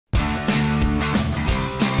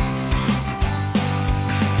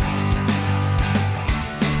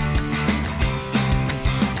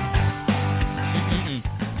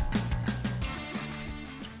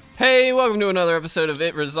Hey, welcome to another episode of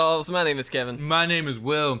It Resolves. My name is Kevin. My name is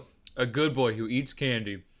Will, a good boy who eats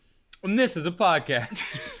candy. And this is a podcast.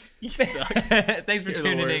 You suck. Thanks for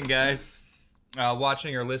tuning in, guys.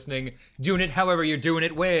 Watching or listening, doing it however you're doing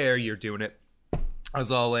it, where you're doing it.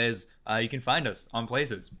 As always, you can find us on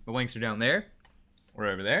places. The links are down there, or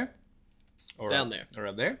over there, or Down there. or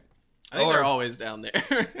up there. I think they're always down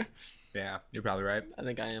there. Yeah, you're probably right. I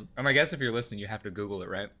think I am. I guess if you're listening, you have to Google it,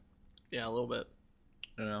 right? Yeah, a little bit.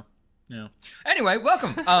 I don't know. Yeah. Anyway,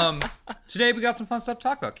 welcome. Today we got some fun stuff to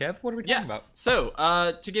talk about, Kev. What are we talking about? So,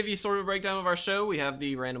 to give you sort of a breakdown of our show, we have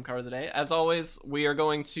the random card of the day. As always, we are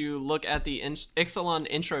going to look at the Ixalan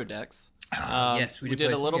intro decks. Yes, we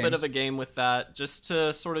did a little bit of a game with that just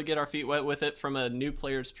to sort of get our feet wet with it from a new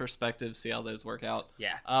player's perspective, see how those work out.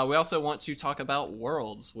 Yeah. We also want to talk about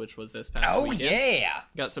Worlds, which was this past weekend. Yeah.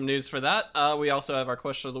 Got some news for that. We also have our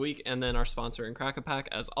question of the week and then our sponsor in Crack-A-Pack,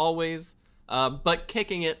 as always. But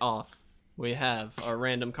kicking it off, we have our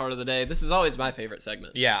random card of the day. This is always my favorite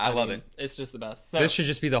segment. Yeah, I love it. It's just the best. So, This should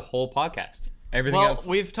just be the whole podcast. Everything well, else.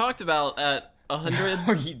 we've talked about at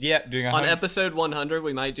 100. Yeah, doing 100. On episode 100,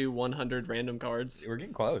 we might do 100 random cards. We're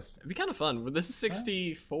getting close. It'd be kind of fun. This is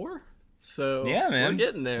 64, so Yeah, man. we're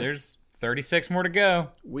getting there. There's 36 more to go.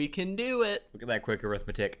 We can do it. Look at that quick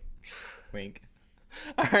arithmetic. Wink.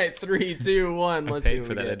 All right, 3, 2, 1. Let's see Paid what for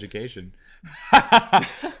we that get. education.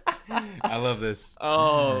 I love this.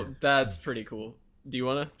 Oh, that's pretty cool. Do you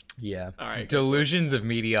want to? Yeah. All right. Delusions of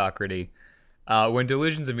mediocrity. When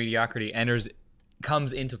Delusions of Mediocrity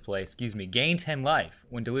comes into play, gain 10 life.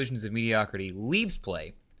 When Delusions of Mediocrity leaves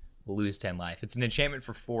play, lose 10 life. It's an enchantment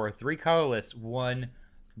for 4, 3 colorless, 1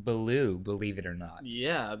 blue, believe it or not.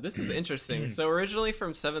 Yeah, this is interesting. So originally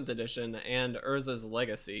from 7th edition and Urza's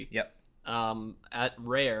Legacy. Yep. At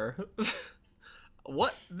rare.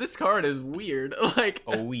 What? This card is weird. Like,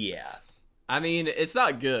 Oh, yeah. I mean, it's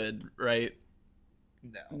not good, right?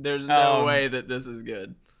 No. There's no way that this is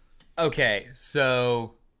good. Okay,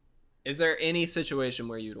 so... Is there any situation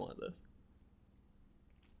where you'd want this?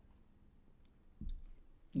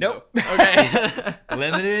 Nope. Okay.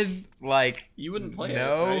 Limited, like... You wouldn't play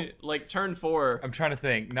No. it, right? Like, turn 4, I'm trying to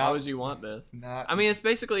think. how would you want this? Not... I mean, it's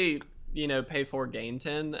basically, pay 4, gain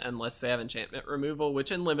 10, unless they have enchantment removal,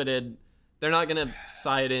 which in limited, they're not going to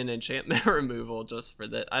side in enchantment removal just for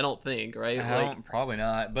that. I don't think, right? probably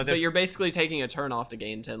not. But you're basically taking a turn off to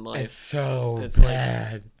gain 10 life. It's so It's like-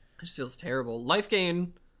 bad. It just feels terrible. Life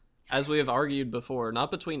gain, as we have argued before,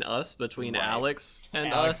 not between us, between Right. Alex and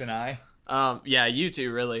Alex us. and I. Yeah, you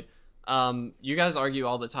two, really. You guys argue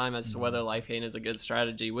all the time as to whether life gain is a good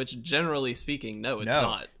strategy, which generally speaking, no, it's No.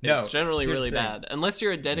 not. No. It's generally Here's really the thing. bad. Unless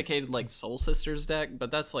you're a dedicated, like, Soul Sisters deck,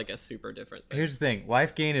 but that's, like, a super different thing. Here's the thing.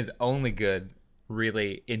 Life gain is only good,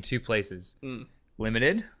 really, in 2 places.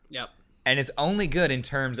 Limited, Yep. and it's only good in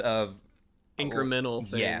terms of... Incremental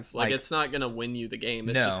things. yeah, like, like- it's not going to win you the game.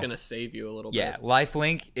 It's No. just going to save you a little Yeah, bit. Life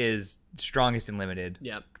Link is strongest in limited,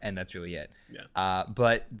 Yep. and that's really it. Yeah.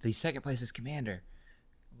 But the second place is Commander.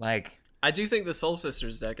 Like... I do think the Soul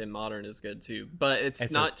Sisters deck in Modern is good, too. But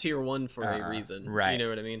it's not tier 1 for a reason. right. You know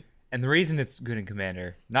what I mean? And the reason it's good in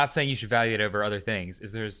Commander, not saying you should value it over other things,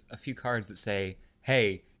 is there's a few cards that say,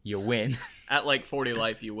 hey, you win. At like 40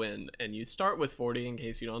 life, you win. And you start with 40 in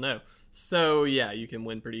case you don't know. So, yeah, you can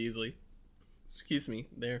win pretty easily. Excuse me.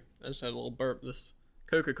 There. I just had a little burp. This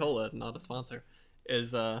Coca-Cola, not a sponsor,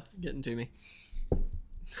 is getting to me.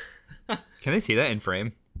 Can they see that in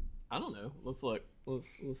frame? I don't know. Let's look.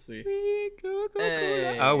 Let's see.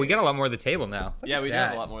 Hey. Oh, we got a lot more of the table now. Look Yeah, at we do that.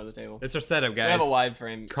 have a lot more of the table. It's our setup, guys. We have a wide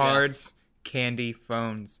frame. Cards, candy,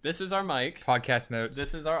 phones, Yeah. This is our mic. podcast notes.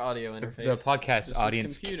 This is our audio interface. The podcast This is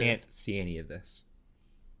audience computer. can't see any of this.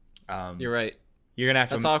 You're right. You're gonna have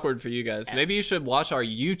That's to awkward for you guys. Maybe you should watch our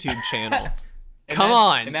YouTube channel. Come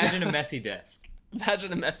on. Imagine a messy desk.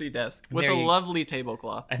 Imagine a messy desk with There a you- lovely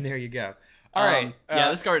tablecloth. And there you go. All right. Yeah,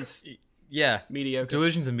 this card's Yeah. mediocre.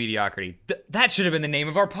 Delusions of Mediocrity. That should have been the name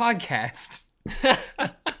of our podcast.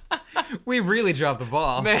 We really dropped the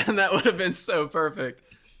ball. Man, that would have been so perfect.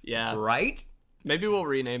 Yeah. Right? Maybe we'll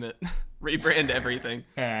rename it. Rebrand everything.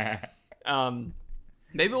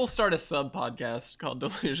 Maybe we'll start a sub podcast called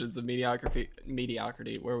Delusions of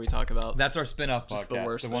Mediocrity where we talk about That's our spin-off Just the podcast.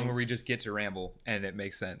 worst The one where things. we just get to ramble and it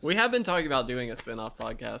makes sense. We have been talking about doing a spin-off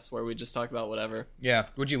podcast where we just talk about whatever. Yeah.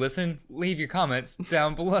 Would you listen? Leave your comments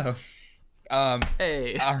down below.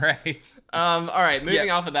 Hey. All right. All right, moving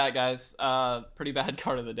Yeah. off of that, guys. Pretty bad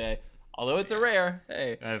card of the day. Although it's a rare,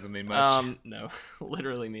 hey. That doesn't mean much. No,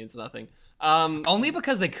 literally means nothing. Only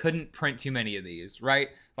because they couldn't print too many of these, right?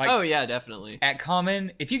 Like, oh yeah, definitely. At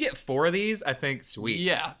common, if you get 4 of these, I think sweet.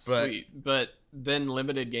 Yeah, sweet. But then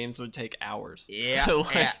limited games would take hours. Yeah, so,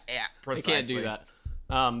 like, yeah, precisely. I can't do that.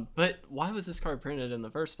 But why was this card printed in the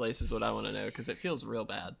first place is what I want to know, because it feels real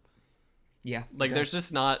bad. Yeah. Like, there's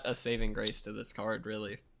just not a saving grace to this card,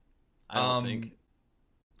 really. I don't think.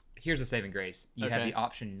 Here's a saving grace. You have the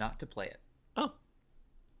option not to play it. Oh.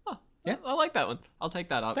 Yeah. I like that one. I'll take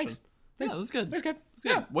that option. Thanks. Yeah, that was good. That's good. That's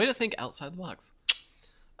good. Yeah. Way to think outside the box.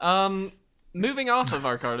 Moving off of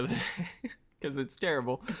our card of the day, because it's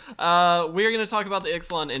terrible, we're going to talk about the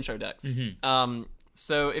Ixalan intro decks.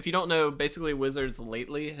 So if you don't know, basically Wizards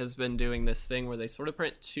lately has been doing this thing where they sort of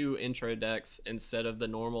print 2 intro decks instead of the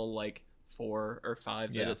normal, like, 4 or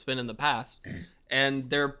 5 that it's been in the past. And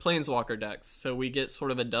they're Planeswalker decks, so we get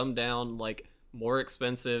sort of a dumbed down, like, more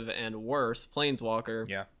expensive and worse Planeswalker.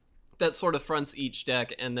 Yeah. That sort of fronts each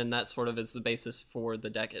deck, and then that sort of is the basis for the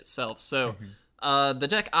deck itself. So the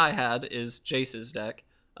deck I had is Jace's deck,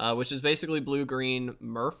 which is basically blue-green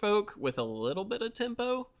Merfolk with a little bit of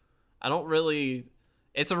tempo.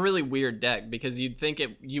 It's a really weird deck, because you'd think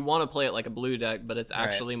you want to play it like a blue deck, but it's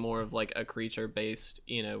actually more of like a creature-based,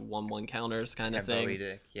 1/1 counters kind of thing.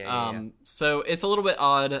 Deck. Yeah. So it's a little bit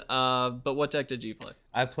odd, but what deck did you play?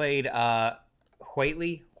 I played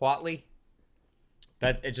Whately.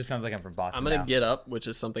 It just sounds like I'm from Boston. I'm going to get up, which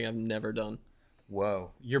is something I've never done. Whoa.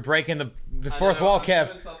 You're breaking the fourth wall, Kev. I'm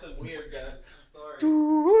doing something weird, guys. I'm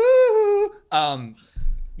sorry.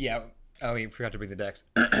 Yeah. Oh, you forgot to bring the decks.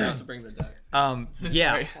 I have to bring the decks.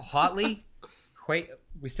 Yeah. Whately. Wait,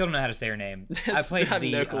 we still don't know how to say her name. I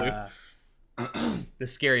played no clue. The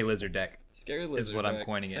Scary Lizard deck. Scary Lizard is what deck. I'm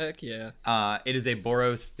coining it. Heck yeah. It is a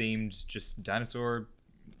Boros themed, just dinosaur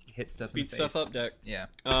hit stuff. Beat stuff up deck. Yeah.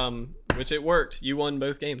 Which it worked. You won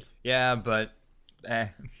both games. Yeah, but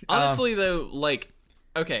honestly though, like,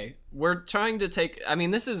 okay, we're trying to take. I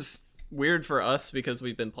mean, this is weird for us because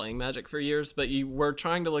we've been playing Magic for years, but we're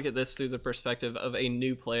trying to look at this through the perspective of a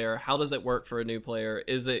new player. How does it work for a new player?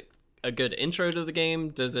 Is it a good intro to the game?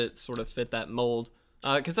 Does it sort of fit that mold?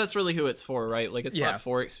 Because that's really who it's for, right? Like, it's not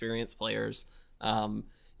for experienced players.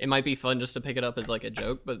 It might be fun just to pick it up as like a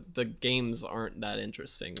joke, but the games aren't that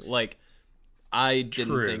interesting. Like, I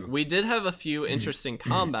didn't think. We did have a few interesting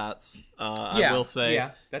combats, I will say.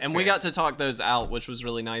 Yeah, that's and fair. we got to talk those out, which was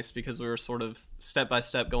really nice because we were sort of step by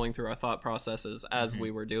step going through our thought processes as we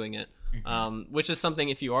were doing it. Which is something,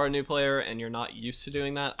 if you are a new player and you're not used to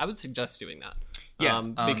doing that, I would suggest doing that.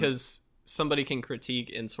 Because somebody can critique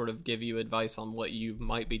and sort of give you advice on what you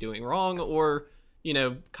might be doing wrong, or,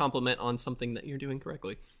 compliment on something that you're doing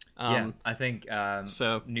correctly. I think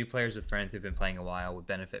new players with friends who've been playing a while would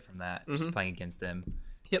benefit from that, just playing against them.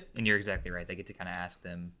 Yep. And you're exactly right. They get to kind of ask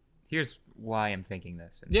them, here's why I'm thinking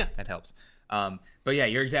this. And that helps. But yeah,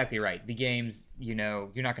 you're exactly right. The games, you're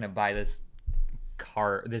not going to buy this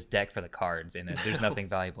deck for the cards in it. There's nothing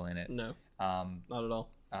valuable in it. No, not at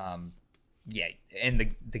all. Yeah,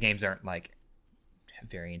 and the games aren't like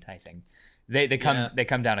very enticing. They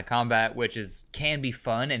come down to combat, which can be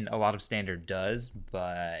fun, and a lot of standard does,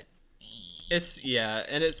 but I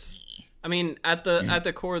mean, at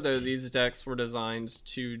the core though, these decks were designed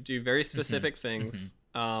to do very specific things,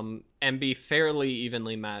 and be fairly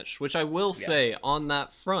evenly matched. Which I will say, on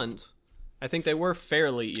that front, I think they were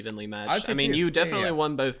fairly evenly matched. I mean, you definitely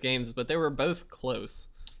won both games, but they were both close.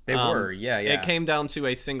 They were. It came down to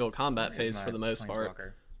a single combat phase for the most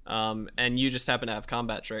part. And you just happen to have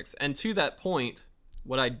combat tricks. And to that point,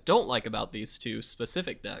 what I don't like about these two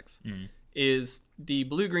specific decks is the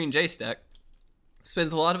blue-green Jace deck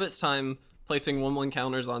spends a lot of its time placing 1/1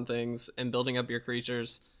 counters on things and building up your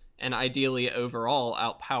creatures, and ideally overall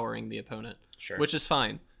outpowering the opponent, which is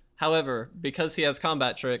fine. However, because he has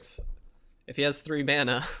combat tricks, if he has 3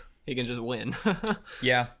 mana, he can just win.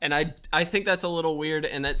 And I think that's a little weird,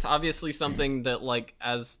 and that's obviously something that, like,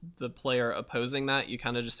 as the player opposing that, you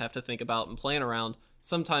kind of just have to think about and plan around.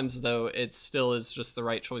 Sometimes, though, it still is just the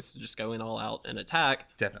right choice to just go in all out and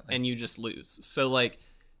attack. Definitely. And you just lose. So, like,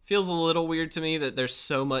 feels a little weird to me that there's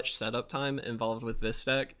so much setup time involved with this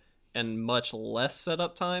deck and much less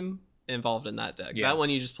setup time involved in that deck. That one,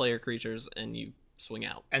 you just play your creatures and you swing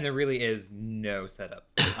out. And there really is no setup.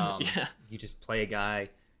 You just play a guy.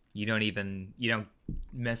 You don't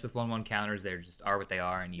mess with 1/1 counters. They just are what they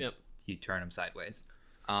are, and you turn them sideways.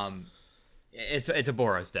 It's a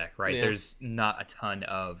Boros deck, right? There's not a ton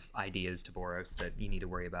of ideas to Boros that you need to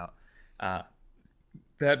worry about.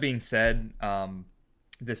 That being said,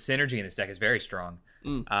 the synergy in this deck is very strong.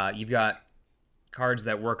 You've got cards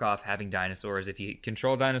that work off having dinosaurs. If you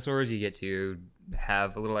control dinosaurs, you get to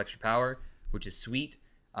have a little extra power, which is sweet.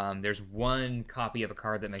 There's one copy of a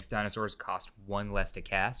card that makes dinosaurs cost 1 less to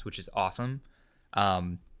cast, which is awesome.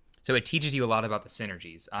 So it teaches you a lot about the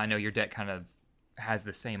synergies. I know your deck kind of has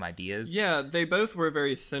the same ideas. Yeah, they both were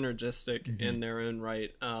very synergistic in their own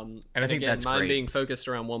right. And I think again, that's mine great. being focused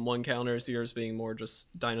around 1/1 counters, yours being more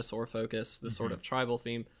just dinosaur focus, the sort of tribal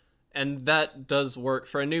theme. And that does work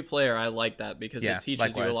for a new player. I like that because it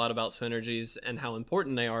teaches you a lot about synergies and how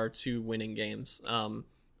important they are to winning games.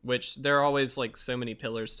 Which there are always like so many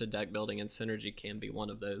pillars to deck building, and synergy can be one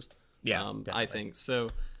of those. Yeah, I think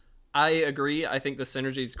so. I agree. I think the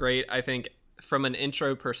synergy is great. I think from an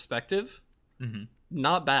intro perspective,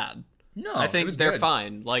 not bad. No, I think they're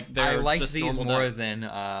fine. Like they're I liked just these normal more decks. than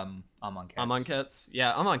Amonkhet. Amonkhet's.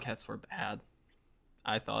 Yeah, Amonkhet's were bad.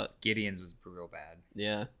 I thought Gideon's was real bad.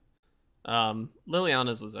 Yeah.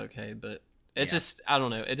 Liliana's was okay, but it just, I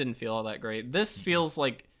don't know, it didn't feel all that great. This feels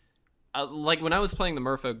like when I was playing the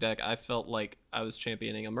Merfolk deck, I felt like I was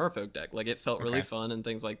championing a Merfolk deck. Like it felt really fun and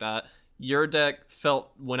things like that. Your deck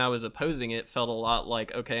felt, when I was opposing it, felt a lot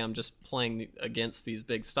like, okay, I'm just playing against these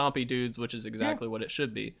big stompy dudes, which is exactly what it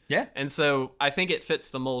should be. Yeah. And so I think it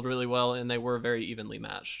fits the mold really well, and they were very evenly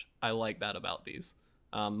matched. I like that about these.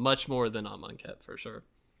 Much more than Amonkhet, for sure.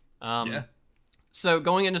 So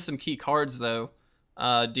going into some key cards, though,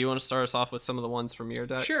 do you want to start us off with some of the ones from your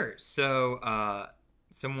deck? Sure. So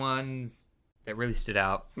some ones that really stood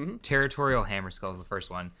out. Territorial Hammerskull is the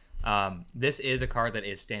first one. This is a card that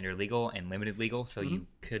is standard legal and limited legal, so you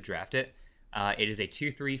could draft it. It is a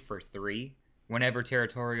 2/3 for 3. Whenever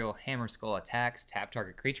Territorial Hammerskull attacks, tap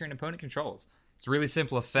target creature and opponent controls. It's a really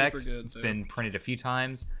simple effect. It's been printed a few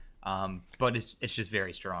times, but it's just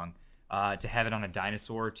very strong. To have it on a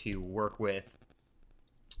dinosaur to work with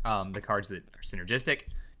the cards that are synergistic,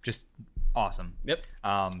 just awesome. Yep.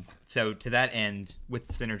 So to that end, with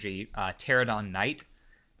synergy, Pterodon Knight,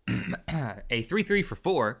 a 3/3 for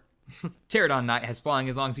 4. Pterodon Knight has flying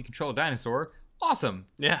as long as you control a dinosaur. Awesome.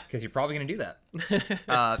 Yeah. Because you're probably going to do that.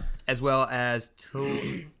 As well as,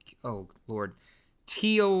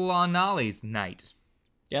 Tylenol's Knight.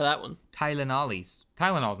 Yeah, that one.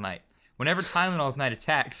 Tylenol's Knight. Whenever Tylenol's Knight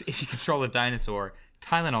attacks, if you control a dinosaur,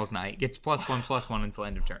 Tylenol's Knight gets +1/+1 until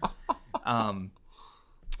end of turn.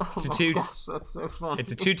 It's a two. Gosh, that's so fun.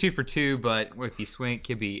 It's a 2/2 for 2, but if you swing, it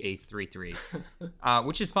could be a 3/3,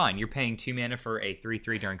 which is fine. You're paying 2 mana for a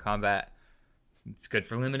 3/3 during combat. It's good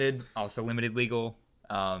for limited, also limited legal.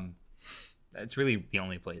 That's really the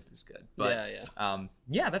only place that's good. But,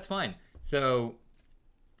 yeah, that's fine. So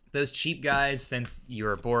those cheap guys, since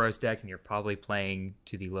you're a Boros deck and you're probably playing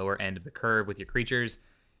to the lower end of the curve with your creatures,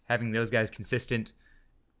 having those guys consistent,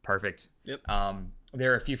 perfect. Yep.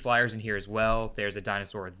 There are a few flyers in here as well. There's a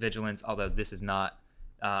dinosaur with vigilance, although this is not.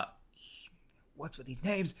 What's with these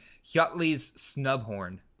names? Hyotley's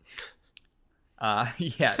Snubhorn.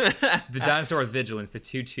 The dinosaur with vigilance, the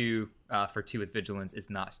 2/2 for 2 with vigilance, is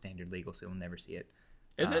not standard legal, so you'll never see it.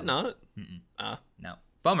 Is it not? No.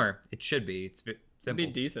 Bummer. It should be. It's simple. It'd be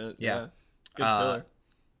decent. Yeah. Good filler.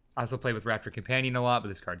 I also play with Raptor Companion a lot, but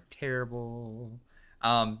this card's terrible.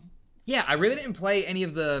 I really didn't play any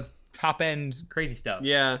of the top end crazy stuff.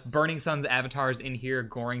 Yeah. Burning Sun's Avatar is in here.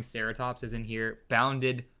 Goring Ceratops is in here.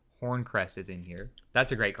 Bounded Horncrest is in here.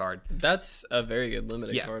 That's a great card. That's a very good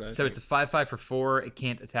limited card. So it's a 5/5 for 4. It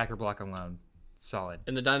can't attack or block alone. Solid.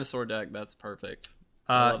 In the dinosaur deck, that's perfect.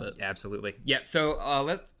 I love it. Absolutely. Yep. So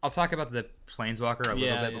I'll talk about the Planeswalker a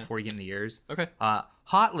little bit before you get into yours. Okay.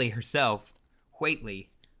 Hotley herself, Whateley,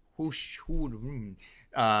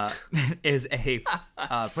 is a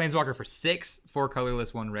Planeswalker for 6, 4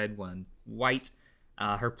 colorless, 1 red, 1 white.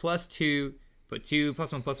 Her +2, put 2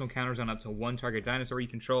 +1/+1 counters on up to 1 target dinosaur you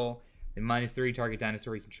control. Then -3 target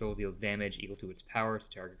dinosaur you control deals damage equal to its power to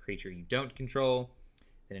target creature you don't control.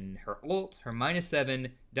 Then her ult, her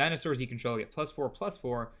 -7 dinosaurs you control get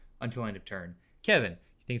 +4/+4 until end of turn. Kevin,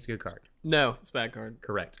 you think it's a good card? No, it's a bad card.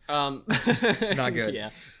 Correct. Not good.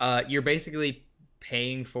 Yeah. You're basically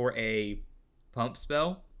paying for a pump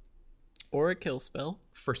spell Or a kill spell.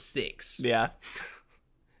 for 6. Yeah.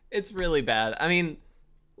 It's really bad. I mean,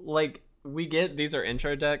 like, we get these are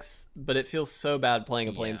intro decks, but it feels so bad playing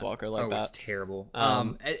a Planeswalker like that. It's terrible.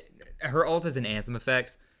 Her ult is an Anthem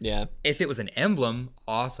effect. Yeah. If it was an emblem,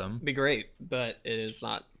 awesome. Be great, but it is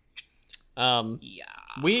not. Yeah.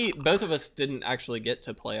 We both of us didn't actually get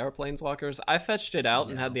to play our Planeswalkers. I fetched it out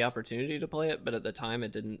and had the opportunity to play it, but at the time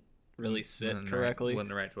it didn't really sit correctly. Wasn't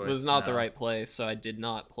the right choice. It was not the right play, so I did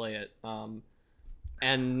not play it.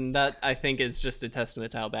 And that, I think, is just a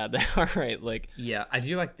testament to how bad they are, right? Like, Yeah, I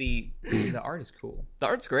do like the art is cool. the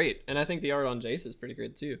art's great, and I think the art on Jace is pretty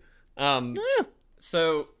good too.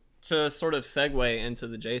 So to sort of segue into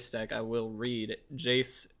the Jace deck, I will read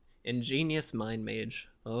Jace Ingenious Mind Mage.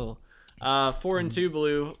 4 and 2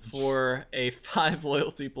 blue for a 5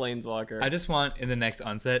 loyalty planeswalker. I just want in the next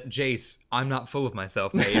onset, Jace, I'm not full of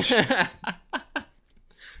myself, mage.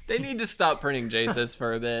 They need to stop printing Jaces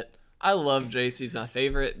for a bit. I love Jace, he's my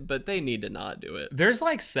favorite, but they need to not do it. There's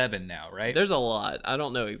like 7 now, right? There's a lot. I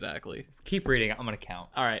don't know exactly. Keep reading. I'm gonna count.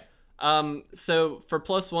 All right. So for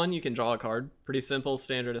 +1, you can draw a card. Pretty simple,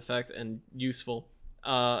 standard effect, and useful.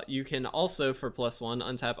 You can also, for +1,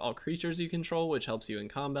 untap all creatures you control, which helps you in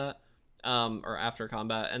combat, or after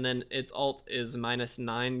combat. And then its alt is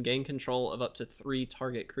 -9, gain control of up to 3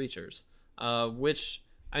 target creatures, which,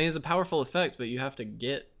 I mean, is a powerful effect, but you have to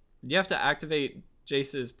activate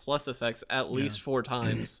Jace's plus effects at least 4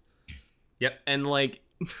 times. Yep. And like,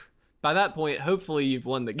 by that point, hopefully you've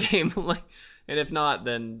won the game. Like, and if not,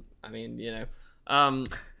 then I mean, yeah,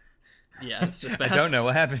 it's just bad. I don't know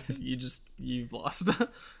what happens. You've lost.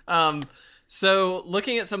 So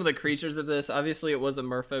looking at some of the creatures of this, obviously it was a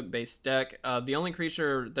Merfolk based deck. The only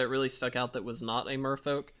creature that really stuck out that was not a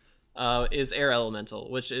Merfolk is Air Elemental,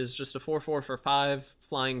 which is just a 4/4 for 5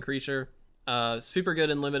 flying creature. Super good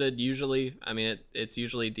and limited usually. I mean, it's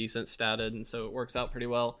usually decent statted, and so it works out pretty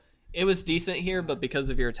well. It was decent here, but because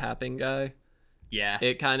of your tapping guy, Yeah.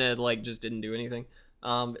 it kind of like just didn't do anything.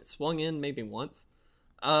 It swung in maybe once.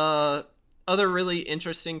 Other really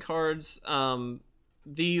interesting cards.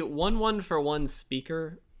 The 1/1 for 1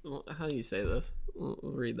 speaker. How do you say this? We'll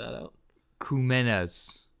read that out.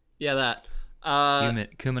 Kumenas. Yeah, that.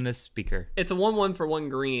 Kumenas speaker. It's a 1/1 for 1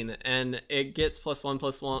 green, and it gets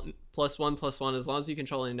 +1/+1/+1/+1 as long as you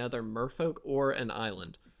control another Merfolk or an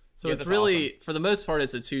island. So Yeah, it's that's really, for the most part,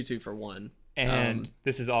 it's a 2/2 for 1. And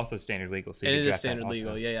this is also standard legal, so you And can it is draft that standard also.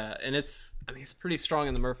 legal, yeah. And it's pretty strong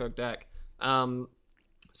in the Merfolk deck.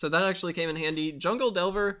 So that actually came in handy. Jungle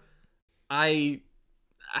Delver,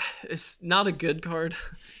 it's not a good card.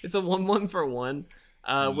 It's a 1/1 for 1.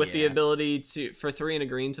 With the ability for 3 and a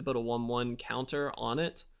green to put a 1/1 counter on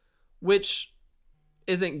it, which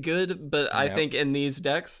isn't good, but I think in these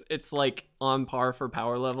decks it's like on par for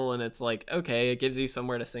power level, and it's like, okay, it gives you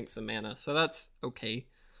somewhere to sink some mana, so that's okay.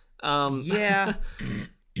 Yeah.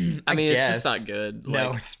 I mean, it's just not good. No,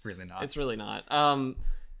 Like, it's really not. it's really not.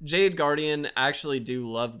 Jade Guardian, actually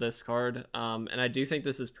do love this card, and I do think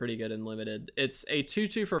this is pretty good and limited. It's a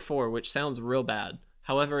 2/2 for 4, which sounds real bad.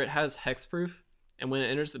 However, it has hexproof, and when it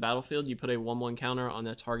enters the battlefield, you put a 1/1 counter on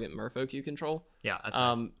the target Merfolk you control. Yeah, that's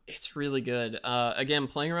nice. It's really good. Again,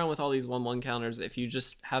 playing around with all these 1/1 counters, if you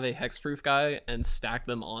just have a hexproof guy and stack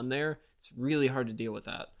them on there, it's really hard to deal with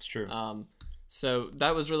that. It's true. So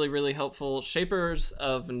that was really, really helpful. Shapers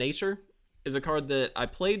of Nature is a card that I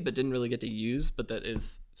played but didn't really get to use, but that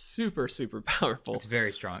is super, super powerful. It's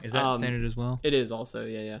very strong. Is that standard as well? It is also,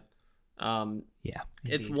 yeah. Yeah.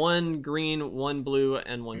 It's 1 green, 1 blue,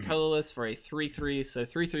 and 1 colorless for a 3/3. So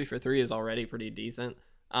 3/3 for 3 is already pretty decent.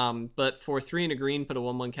 But for 3 and a green, put a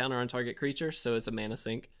 1/1 counter on target creature, so it's a mana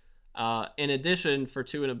sink. In addition, for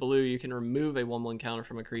 2 and a blue, you can remove a 1/1 counter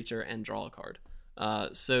from a creature and draw a card.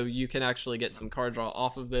 So you can actually get some card draw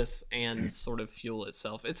off of this and sort of fuel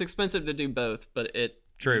itself. It's expensive to do both, but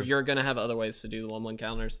you're gonna have other ways to do the 1/1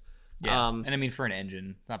 counters. Yeah, and I mean, for an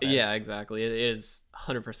engine, not bad. Yeah, exactly. It is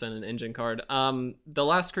 100% an engine card. The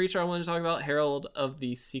last creature I wanted to talk about, Herald of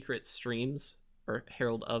Secret Streams,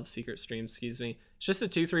 excuse me. It's just a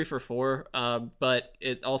 2/3 for 4, but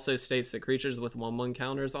it also states that creatures with 1/1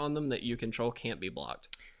 counters on them that you control can't be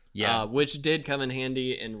blocked. Yeah, which did come in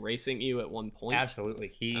handy in racing you at one point.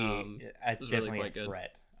 Absolutely. It's definitely really a good.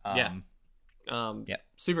 threat. Yeah,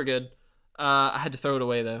 super good. I had to throw it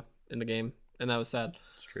away though in the game, and that was sad.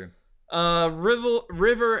 It's true.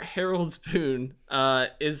 River Herald's Boon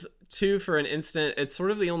is 2 for an instant. It's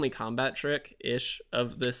sort of the only combat trick-ish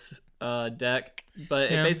of this deck,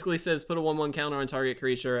 but it basically says put a 1/1 counter on target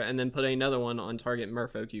creature and then put another one on target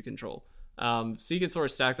Merfolk you control. So you can sort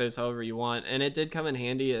of stack those however you want, and it did come in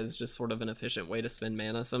handy as just sort of an efficient way to spend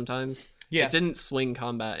mana sometimes. Yeah. It didn't swing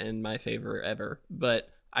combat in my favor ever, but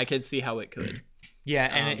I could see how it could. Yeah,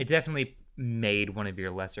 and it definitely made one of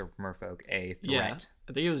your lesser Merfolk a threat. Yeah,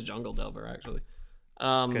 I think it was Jungle Delver, actually.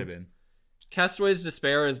 Could have been. Castaway's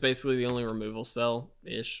Despair is basically the only removal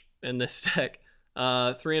spell-ish in this deck.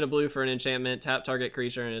 3 and a blue for an enchantment, tap target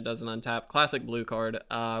creature, and it doesn't untap. Classic blue card.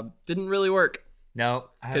 Didn't really work. No.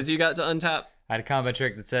 Because you got to untap. I had a combat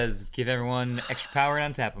trick that says give everyone extra power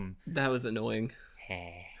and untap them. That was annoying.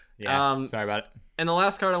 Yeah, sorry about it. And the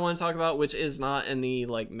last card I want to talk about, which is not in the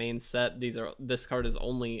like main set, this card is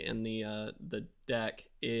only in the deck,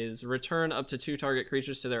 is return up to 2 target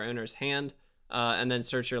creatures to their owner's hand, and then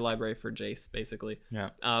search your library for Jace, basically.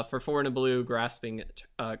 Yeah. For 4 and a blue, grasping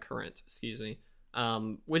current,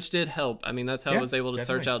 which did help. I mean, that's how I was able to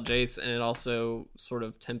search out Jace, and it also sort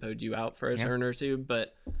of tempoed you out for a turn or two.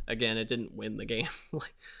 But again, it didn't win the game.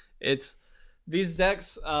 Like, it's these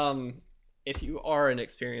decks. If you are an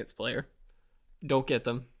experienced player, don't get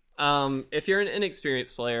them. If you're an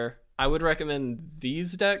inexperienced player, I would recommend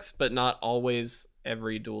these decks, but not always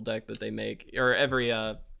every dual deck that they make, or every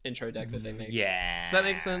intro deck that they make. Yeah. Does that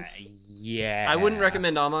make sense? Yeah. I wouldn't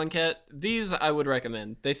recommend Amonkhet. These I would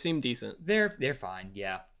recommend. They seem decent. They're fine.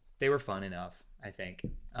 Yeah. They were fun enough, I think.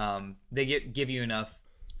 They give you enough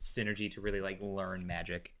synergy to really like learn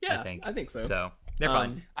Magic. Yeah, I think so. So they're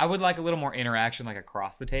fine. I would like a little more interaction, like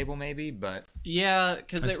across the table, maybe, but yeah,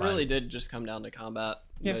 because it really did just come down to combat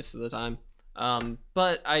most of the time.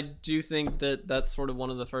 But I do think that that's sort of one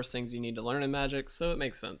of the first things you need to learn in Magic, so it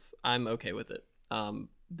makes sense. I'm okay with it.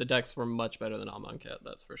 The decks were much better than Amonkhet,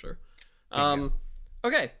 that's for sure.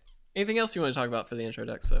 Okay, anything else you want to talk about for the intro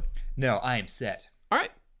decks, though? No, I am set. All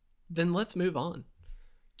right, then let's move on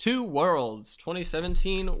to Worlds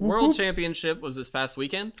 2017. World Championship was this past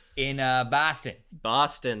weekend in Boston,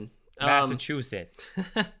 Massachusetts,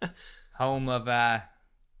 home of I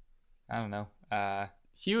don't know,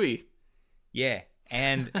 Huey. Yeah,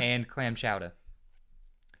 and clam chowder.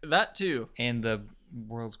 That too. And the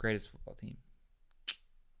world's greatest football team.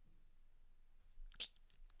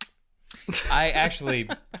 I actually,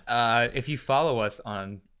 if you follow us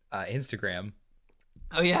on Instagram.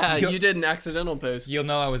 Oh yeah, you did an accidental post. You'll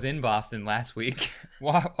know I was in Boston last week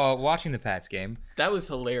watching the Pats game. That was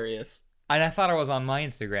hilarious. And I thought I was on my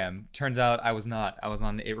Instagram. Turns out I was not. I was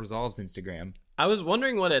on It Resolves Instagram. I was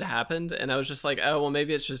wondering what had happened, and I was just like, oh, well,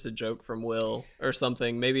 maybe it's just a joke from Will or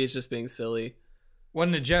something. Maybe it's just being silly.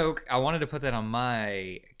 Wasn't a joke. I wanted to put that on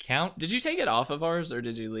my account. Did you take it off of ours, or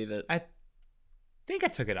did you leave it? I think I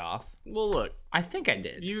took it off. Well, look. I think I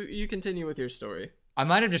did. You continue with your story. I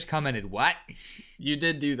might have just commented, what? You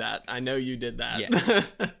did do that. I know you did that.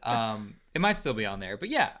 Yes. It might still be on there. But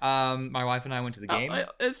yeah, my wife and I went to the game.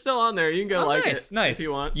 It's still on there. You can go it if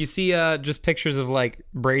you want. You see just pictures of like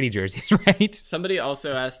Brady jerseys, right? Somebody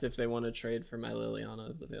also asked if they want to trade for my Liliana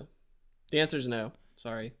of the Veil. The answer is no.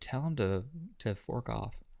 Sorry. Tell him to fork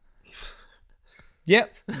off.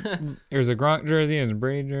 Yep. There's a Gronk jersey, there's a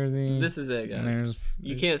Brady jersey. This is it, guys.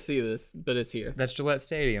 You can't see this, but it's here. That's Gillette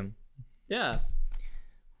Stadium. Yeah.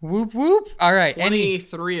 Whoop whoop. All right.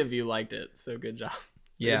 23 of you liked it, so good job.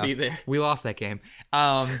 Yeah. Be there. We lost that game.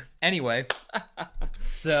 Anyway.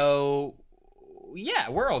 So yeah,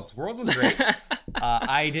 Worlds was great.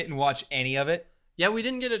 I didn't watch any of it. Yeah, we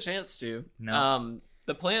didn't get a chance to. No.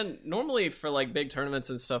 The plan normally for like big tournaments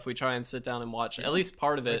and stuff, we try and sit down and watch at least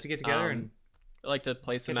part of it. To get together and I like to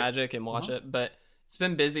play some Magic and watch it, but it's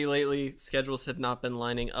been busy lately. Schedules have not been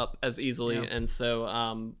lining up as easily, and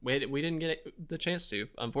so we didn't get the chance to,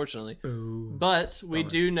 unfortunately. Ooh, but we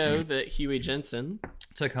do know that Huey Jensen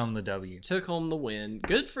took home the W. Took home the win.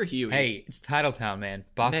 Good for Huey. Hey, it's Titletown, man.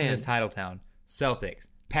 Boston is Titletown. Celtics,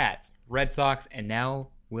 Pats, Red Sox, and now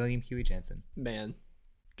William Huey Jensen. Man.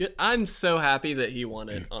 Good. I'm so happy that he won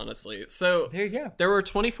it, honestly. So there you go. There were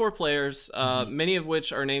 24 players, many of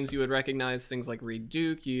which are names you would recognize, things like Reed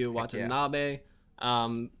Duke, Yu Watanabe,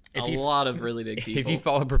 a lot of really big people. If you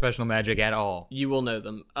follow professional Magic at all, you will know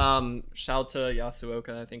them. Shouta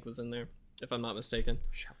Yasuoka, I think, was in there, if I'm not mistaken.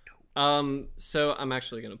 So I'm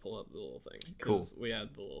actually going to pull up the little thing. Cool. We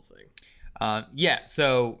had the little thing. Yeah,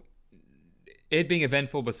 so it being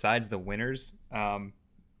eventful besides the winners,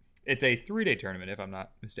 it's a 3-day tournament, if I'm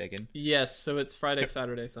not mistaken. Yes, so it's Friday,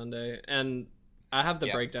 Saturday, Sunday. And I have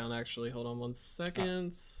the breakdown, actually. Hold on 1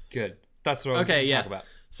 second. Good. That's what I was going to talk about.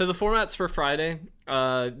 So the formats for Friday,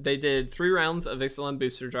 they did 3 rounds of Ixalan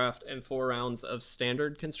Booster Draft and 4 rounds of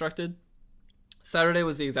Standard Constructed. Saturday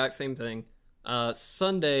was the exact same thing.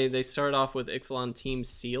 Sunday, they started off with Ixalan Team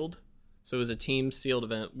Sealed. So it was a team sealed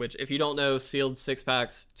event, which if you don't know, sealed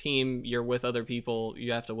 6-packs, team, you're with other people.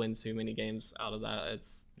 You have to win so many games out of that.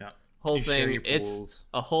 It's whole thing. It's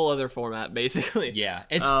a whole other format, basically. Yeah,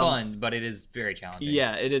 it's fun, but it is very challenging.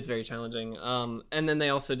 Yeah, it is very challenging. And then they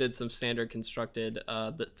also did some standard constructed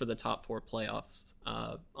for the top 4 playoffs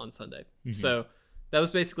on Sunday. Mm-hmm. So that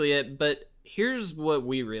was basically it. But here's what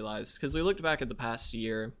we realized, because we looked back at the past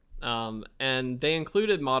year, and they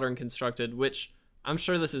included modern constructed, which I'm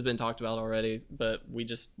sure this has been talked about already, but we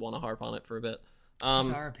just want to harp on it for a bit. What's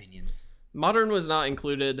our opinions? Modern was not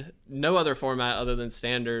included. No other format other than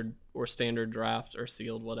standard or standard draft or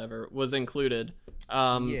sealed, whatever, was included.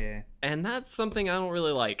 Yeah. And that's something I don't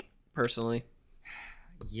really like personally.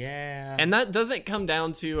 Yeah. And that doesn't come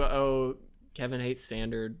down to, oh, Kevin hates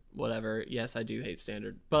standard, whatever. Yes, I do hate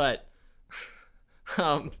standard, but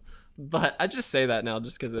I just say that now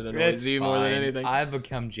just because it annoys It's you more than fine. anything. I've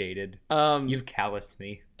become jaded. You've calloused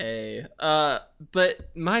me. But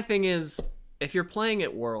my thing is, if you're playing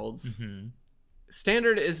at Worlds,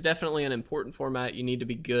 standard is definitely an important format. You need to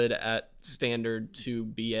be good at standard to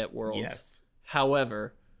be at Worlds. Yes.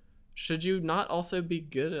 However, should you not also be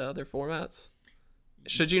good at other formats?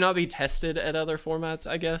 Should you not be tested at other formats,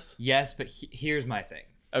 I guess? Yes, but here's my thing.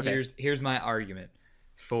 Okay. Here's my argument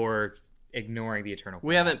for ignoring the eternal.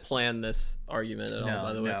 We haven't planned this argument at all,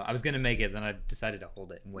 by the way. No, I was gonna make it, then I decided to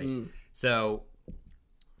hold it and wait. So,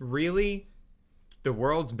 really, the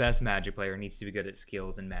world's best Magic player needs to be good at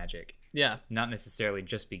skills in Magic. Yeah. Not necessarily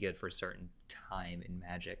just be good for a certain time in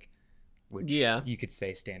Magic, which you could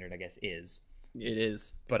say standard, I guess, is. It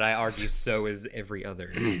is. But I argue so is every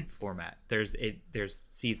other format. There's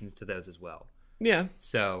seasons to those as well. Yeah.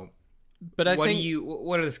 So, but I what think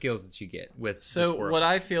what are the skills that you get with this so Worlds? what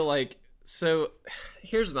I feel like. So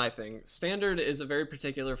here's my thing. Standard is a very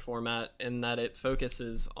particular format in that it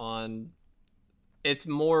focuses on. It's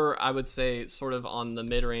more, I would say, sort of on the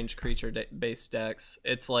mid-range creature-based decks.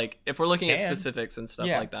 It's like, if we're looking at specifics and stuff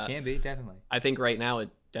like that. Can be, definitely. I think right now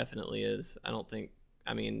it definitely is. I don't think,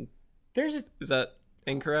 I mean, Is that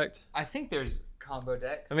incorrect? I think there's combo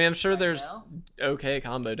decks. I mean, I'm sure there's okay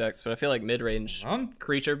combo decks, but I feel like mid-range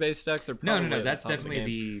creature-based decks are probably No. That's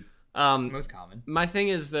definitely the most common. My thing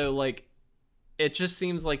is, though, like, it just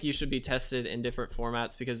seems like you should be tested in different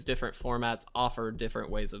formats because different formats offer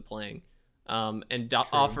different ways of playing. And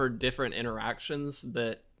offer different interactions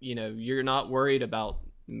that, you know, you're not worried about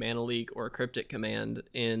mana leak or cryptic command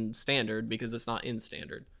in standard because it's not in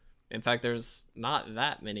standard. In fact, there's not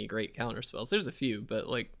that many great counter spells. There's a few, but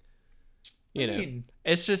like, you know,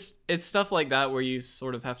 it's stuff like that where you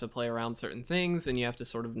sort of have to play around certain things and you have to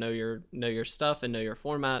sort of know your stuff and know your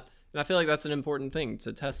format. And I feel like that's an important thing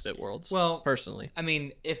to test at Worlds. Well, personally, I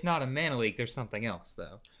mean, if not a mana leak, there's something else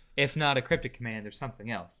though. If not a cryptic command, there's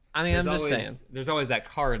something else. I mean, I'm just saying. There's always that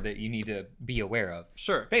card that you need to be aware of.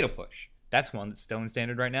 Sure. Fatal Push. That's one that's still in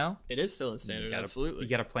standard right now. It is still in standard, absolutely. You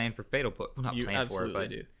got to plan for Fatal Push. Well, not you plan for it, but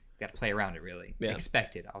do. you got to play around it, really. Yeah.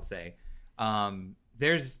 Expect it, I'll say.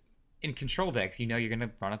 There's, in control decks, you know you're going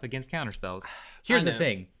to run up against counterspells. Here's the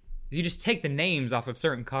thing. You just take the names off of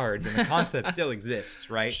certain cards, and the concept still exists,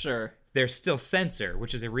 right? Sure. There's still Censor,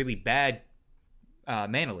 which is a really bad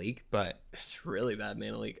mana leak, but it's really bad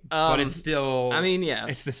mana leak. But it's still, I mean, yeah,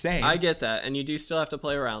 it's the same. I get that, and you do still have to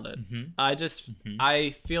play around it.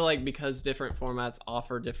 I feel like because different formats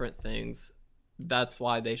offer different things, that's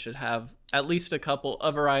why they should have at least a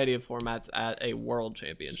variety of formats at a world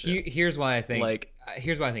championship. Here's why I think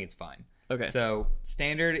it's fine. Okay, so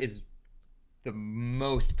standard is the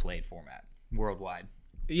most played format worldwide.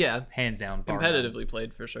 Yeah, hands down, competitively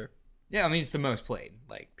played for sure. Yeah, I mean, it's the most played,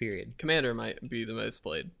 like, period. Commander might be the most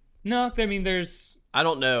played. No, I mean, I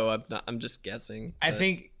don't know. I'm just guessing. I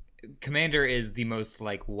think Commander is the most,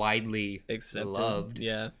 like, widely loved.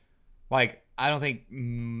 Yeah. Like, I don't think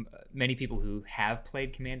many people who have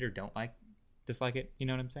played Commander dislike it. You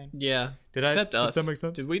know what I'm saying? Yeah. Except us. Does that make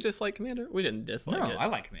sense? Did we dislike Commander? We didn't dislike it. No, I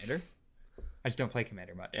like Commander. I just don't play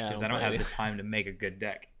Commander much because I don't have the time to make a good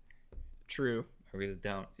deck. True. I really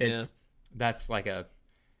don't. That's like an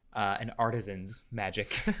artisan's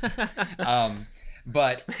magic.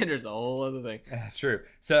 But Commander's a whole other thing. True.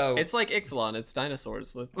 So it's like Ixalan. It's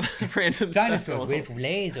dinosaurs with random dinosaurs with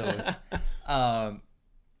lasers. What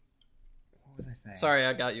was I saying? Sorry,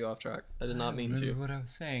 I got you off track. I did not mean to. What I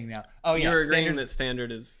was saying now. Oh yeah, you were agreeing that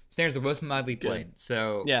standard's the most widely played.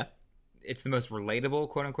 So yeah, it's the most relatable,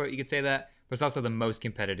 quote unquote. You could say that, but it's also the most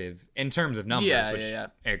competitive in terms of numbers, which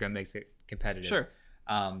ergo makes it competitive. Sure.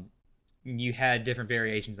 You had different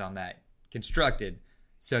variations on that constructed,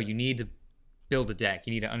 so you need to build a deck.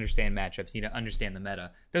 You need to understand matchups. You need to understand the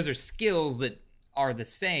meta. Those are skills that are the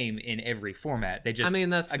same in every format. They just,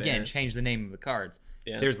 that's again, fair. Change the name of the cards.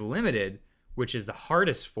 Yeah. There's limited, which is the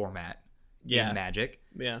hardest format in Magic.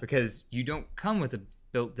 Yeah. Because you don't come with a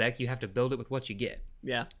built deck. You have to build it with what you get.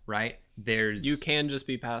 Yeah. Right? You can just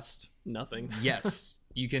be past nothing. Yes.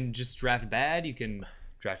 You can just draft bad. You can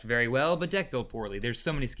draft very well, but deck build poorly. There's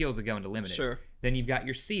so many skills that go into limited. Sure. Then you've got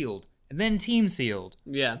your sealed, and then team sealed.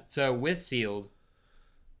 Yeah. So with sealed,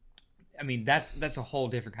 I mean that's a whole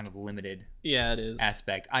different kind of limited. Yeah, it is.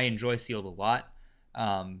 Aspect. I enjoy sealed a lot.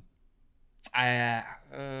 What do I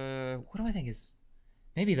think is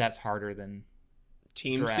Maybe that's harder than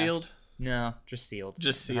Team draft. sealed? No, just sealed.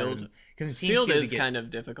 Just sealed. Because Sealed is kind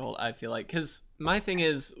of difficult, I feel like. Because my thing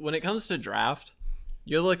is, when it comes to draft,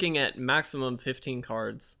 you're looking at maximum 15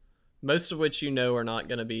 cards, most of which you know are not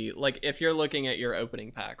going to be... Like, if you're looking at your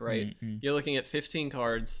opening pack, right? Mm-hmm. You're looking at 15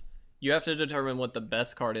 cards. You have to determine what the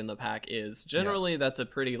best card in the pack is. Generally, that's a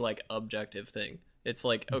pretty, like, objective thing. It's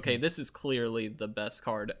like, okay, this is clearly the best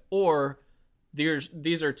card. Or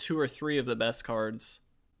these are 2 or 3 of the best cards.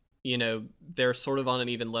 You know, they're sort of on an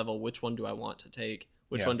even level. Which one do I want to take?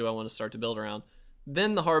 Which one do I want to start to build around?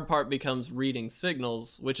 Then the hard part becomes reading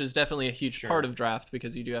signals, which is definitely a huge part of draft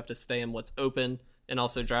because you do have to stay in what's open and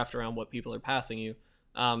also draft around what people are passing you.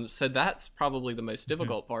 So that's probably the most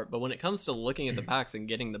difficult part. But when it comes to looking at the packs and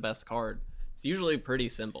getting the best card, it's usually pretty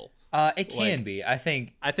simple. It can be. I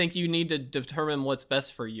think you need to determine what's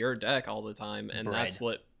best for your deck all the time, and that's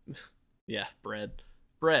what... Yeah, bread.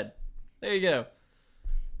 There you go.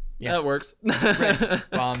 Yeah, that works. Bread,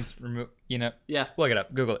 bombs, remove. You know. Yeah. Look it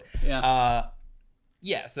up. Google it. Yeah.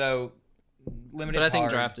 Yeah. So limited. But I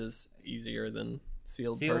think draft is easier than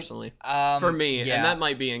sealed personally. For me, and that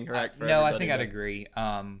might be incorrect for no, everybody. I think I'd agree.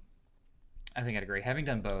 I think I'd agree. Having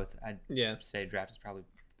done both, I'd say draft is probably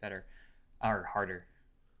better or harder,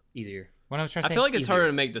 easier. What I was trying to say, I feel like it's easier. Harder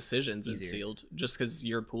to make decisions in sealed just because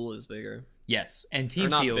your pool is bigger. Yes, and team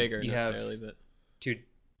not sealed, bigger you necessarily, have but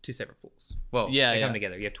two separate pools. Well, they come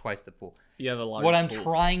together. You have twice the pool. You have a large What I'm pool.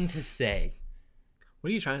 trying to say. What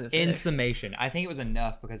are you trying to say? In summation, I think it was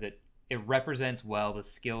enough because it represents well the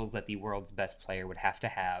skills that the world's best player would have to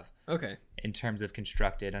have. Okay. In terms of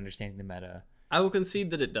constructed, understanding the meta. I will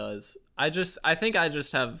concede that it does. I think I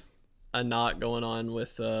just have a knot going on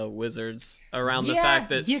with Wizards around the fact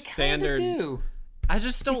that standard. Do. I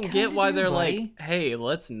just don't get why they're buddy. like, hey,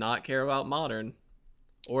 let's not care about modern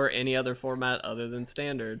or any other format other than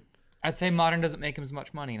standard. I'd say modern doesn't make them as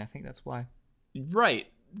much money, and I think that's why. Right.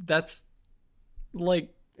 That's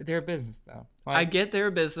like they're a business, though. Like, I get they're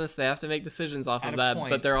a business. They have to make decisions off of that,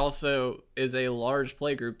 but there also is a large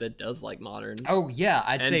play group that does like modern. Oh yeah,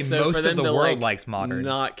 I'd say most of the world likes modern.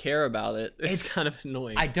 Not care about it. It's kind of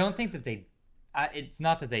annoying. I don't think that they. It's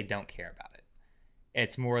not that they don't care about it.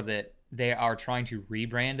 It's more that they are trying to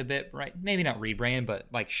rebrand a bit, right? Maybe not rebrand, but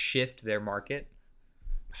like shift their market,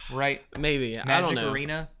 right? Maybe. Magic I don't know.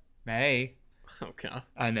 Arena. Hey. Okay.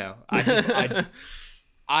 I know.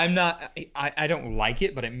 I'm not. I don't like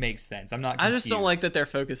it, but it makes sense. I'm not confused. I just don't like that they're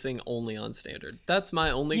focusing only on standard. That's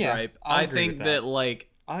my only gripe. I think that like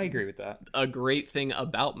I agree with that. A great thing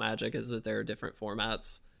about Magic is that there are different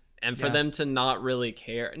formats, and for them to not really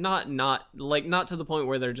care, not to the point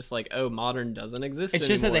where they're just like, oh, modern doesn't exist. It's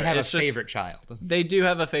anymore. just that they have a favorite child. They do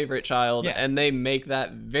have a favorite child, and they make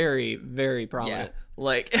that very, very prominent.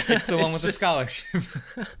 Like it's the one with the scholarship.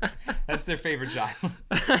 That's their favorite child.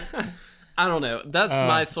 I don't know. That's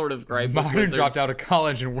my sort of gripe. Modern dropped out of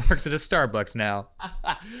college and works at a Starbucks now.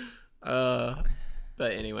 But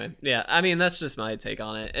anyway, yeah. I mean, that's just my take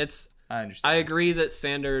on it. I understand. I agree that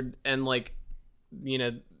standard and like, you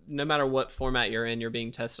know, no matter what format you're in, you're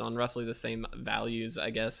being tested on roughly the same values, I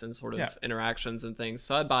guess, and sort of interactions and things.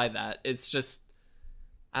 So I buy that. It's just,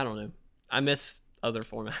 I don't know. I miss other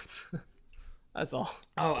formats. That's all.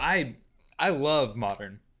 Oh, I love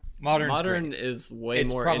modern. Modern is way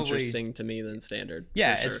more interesting to me than standard.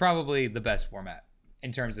 Yeah, it's probably the best format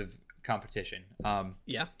in terms of competition.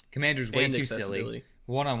 Yeah. Commander's way too silly.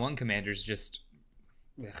 One-on-one Commander's just...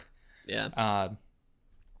 Ugh. Yeah.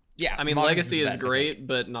 Yeah. I mean, Legacy is great,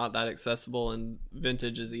 but not that accessible, and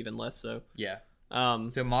Vintage is even less so. Yeah.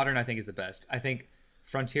 So Modern, I think, is the best. I think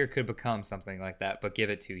Frontier could become something like that, but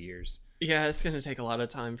give it 2 years. Yeah, it's going to take a lot of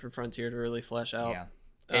time for Frontier to really flesh out.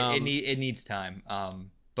 Yeah. It needs time.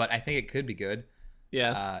 But I think it could be good.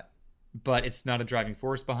 Yeah. But it's not a driving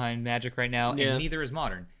force behind Magic right now, and neither is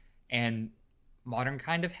Modern. And Modern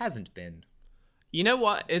kind of hasn't been. You know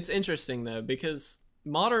what? It's interesting, though, because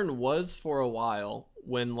Modern was for a while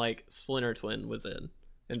when, like, Splinter Twin was in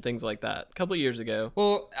and things like that. A couple years ago.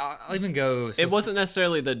 Well, I'll even go... It wasn't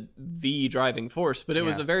necessarily the driving force, but it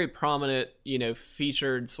was a very prominent, you know,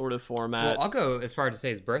 featured sort of format. Well, I'll go as far to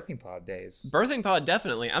say as Birthing Pod days. Birthing Pod,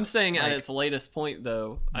 definitely. I'm saying at its latest point,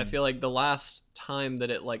 though, I feel like the last time that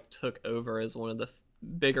it, like, took over as one of the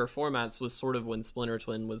bigger formats was sort of when Splinter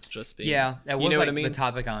Twin was just being... Yeah, that was, you know like, what I mean? the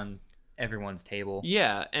topic on everyone's table.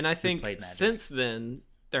 Yeah, and I think since then...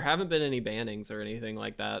 There haven't been any bannings or anything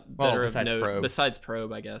like that. Besides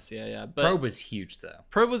Probe, I guess. Yeah. But Probe was huge, though.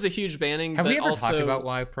 Probe was a huge banning. Have we ever also, talked about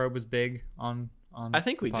why Probe was big on I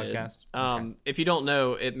think we podcast? did. Okay. If you don't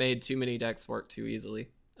know, it made too many decks work too easily.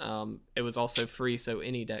 It was also free, so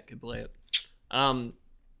any deck could play it.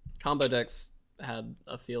 Combo decks had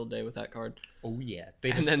a field day with that card. Oh yeah,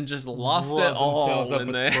 And then just lost it all up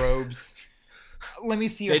with probes. Let me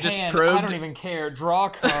see your hand. Just probed. I don't even care. Draw a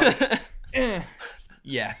card.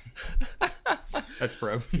 Yeah. That's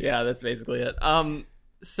probe. Yeah, that's basically it.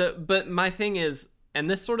 But my thing is, and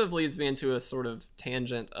this sort of leads me into a sort of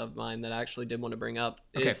tangent of mine that I actually did want to bring up.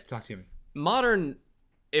 Okay, talk to me. Modern,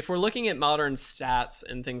 if we're looking at Modern stats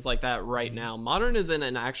and things like that right now, Modern is in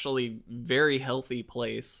an actually very healthy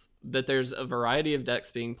place, that there's a variety of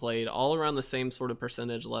decks being played all around the same sort of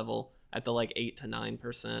percentage level at the like 8 to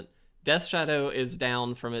 9%. Death Shadow is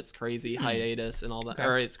down from its crazy hiatus and all that,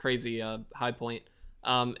 or its crazy high point.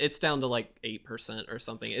 It's down to like 8% or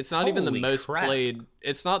something. It's not even the most played.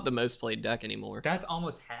 It's not the most played deck anymore. That's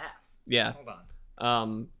almost half. Yeah. Hold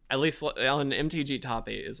on. At least on MTG top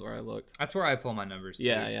 8 is where I looked. That's where I pull my numbers too.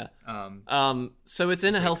 Yeah. So it's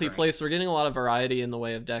in a healthy place. We're getting a lot of variety in the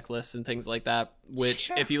way of deck lists and things like that, which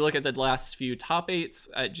if you look at the last few top 8s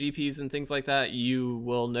at GPs and things like that, you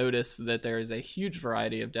will notice that there is a huge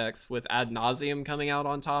variety of decks, with Ad Nauseam coming out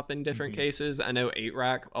on top in different cases. I know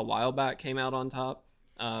 8-Rack a while back came out on top.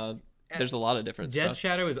 There's a lot of different Death stuff.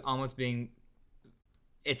 Shadow is almost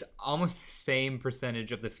it's almost the same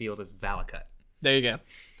percentage of the field as Valakut. There you go.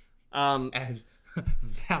 As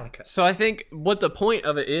Valakut. So I think what the point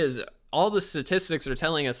of it is, all the statistics are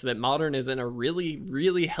telling us that Modern is in a really,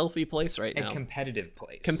 really healthy place right now. A competitive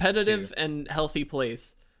place. Competitive too. and healthy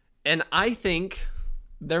place. And I think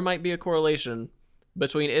there might be a correlation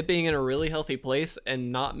between it being in a really healthy place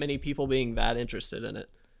and not many people being that interested in it.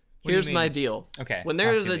 Here's my deal. Okay. When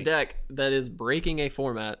there is a deck that is breaking a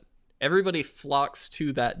format, everybody flocks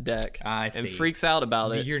to that deck and freaks out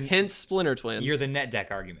about it. Hence Splinter Twin. You're the net deck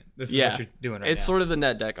argument. This is what you're doing right now. It's sort of the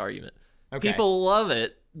net deck argument. Okay. People love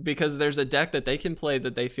it because there's a deck that they can play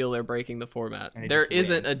that they feel they're breaking the format. There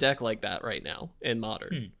isn't a deck like that right now in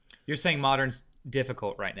Modern. You're saying Modern's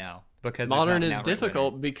difficult right now because Modern is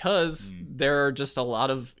difficult because there are just a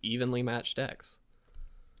lot of evenly matched decks.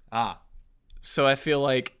 So I feel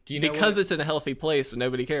like because it's in a healthy place,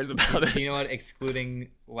 nobody cares about it. Do you know what excluding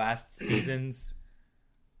last season's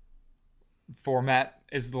format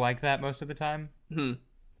is like that most of the time?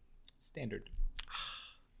 Standard.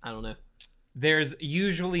 I don't know. There's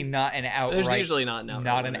usually not an outright. There's usually not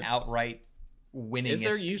an outright winning. Is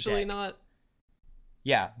there usually not?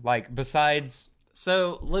 Yeah, like besides.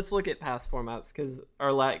 So let's look at past formats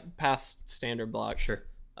or like past standard blocks. Sure.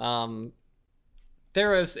 Theros,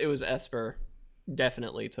 it was Esper.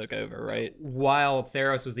 Definitely took over, right? While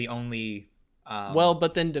Theros was the only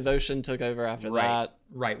but then Devotion took over after that.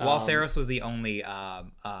 Right. While Theros was the only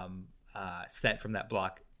set from that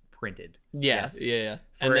block printed. Yes. Yeah.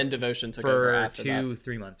 And then Devotion took over after that.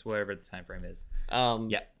 For 2-3 months, whatever the time frame is.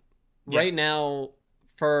 Right now,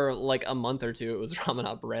 for like a month or two, it was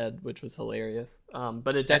Ramanop Red, which was hilarious.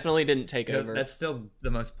 But it definitely didn't take over. That's still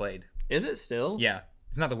the most played. Is it still? Yeah.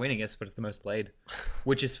 It's not the winningest, but it's the most played,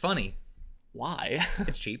 which is funny. Why?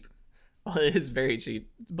 It's cheap. Well, it is very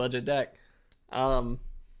cheap. Budget deck. I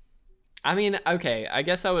mean, okay, I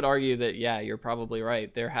guess I would argue that, you're probably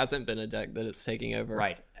right. There hasn't been a deck that it's taking over.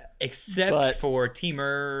 Right. Except for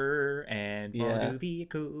Teamer and Mardu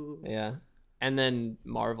Vehicles. Yeah. And then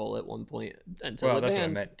Marvel at one point until it that's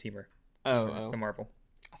banned. what I meant, Teamer. Oh. The Marvel.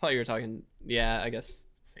 I thought you were talking, I guess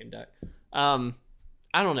same deck. I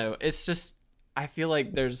don't know. It's just, I feel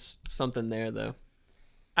like there's something there, though.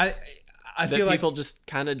 I feel like people just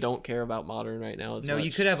kind of don't care about Modern right now. No,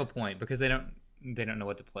 you could have a point because they don't know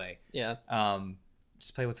what to play. Yeah.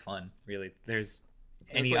 Just play what's fun. Really, there's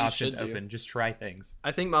any options open. Just try things.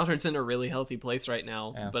 I think Modern's in a really healthy place right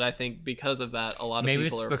now, but I think because of that, a lot of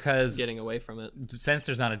people are getting away from it. Since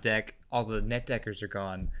there's not a deck, all the net deckers are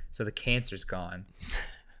gone, so the cancer's gone.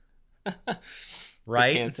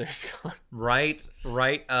 Right. The cancer's gone. Right.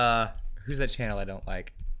 Who's that channel I don't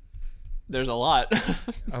like? There's a lot.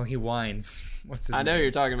 Oh, he whines. What's his name? I know who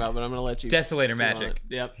you're talking about, but I'm going to let you. Desolator Magic.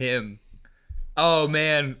 Yep. Him. Oh,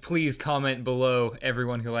 man. Please comment below,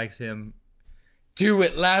 everyone who likes him. Do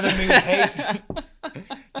it. Lather me with hate.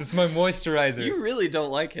 It's my moisturizer. You really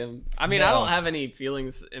don't like him. I mean, I don't have any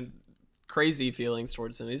feelings and crazy feelings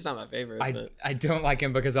towards him. He's not my favorite. I don't like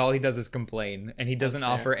him because all he does is complain, and he doesn't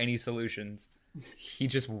offer any solutions. He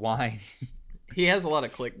just whines. He has a lot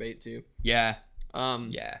of clickbait, too. Yeah.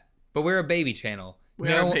 Yeah. But we're a baby channel.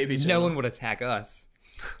 No one would attack us.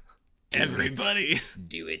 Everybody.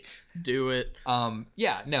 Do it. Do it.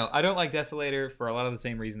 Yeah, no, I don't like Desolator for a lot of the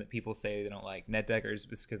same reason that people say they don't like net deckers,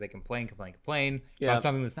 just because they complain about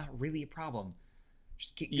something that's not really a problem.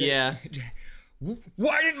 Just get good. Yeah.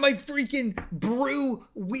 Why didn't my freaking brew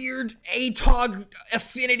weird ATOG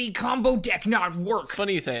affinity combo deck not work? It's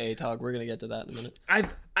funny you say ATOG. We're gonna get to that in a minute.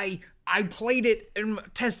 I played it and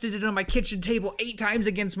tested it on my kitchen table 8 times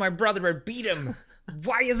against my brother and beat him.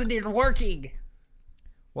 Why isn't it working?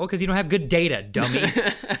 Well, because you don't have good data, dummy.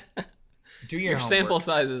 Do your homework. Sample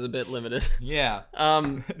size is a bit limited. Yeah.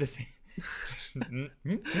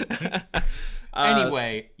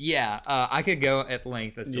 Anyway, yeah, I could go at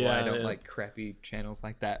length as to why I don't like crappy channels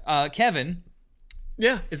like that. Kevin.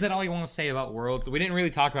 Yeah. Is that all you want to say about Worlds? We didn't really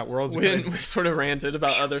talk about Worlds. We sort of ranted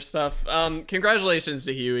about other stuff. Congratulations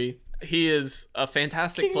to Huey. He is a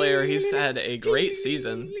fantastic player. He's had a great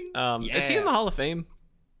season. Is he in the Hall of Fame?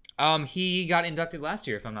 He got inducted last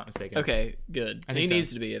year, if I'm not mistaken. Okay, good. He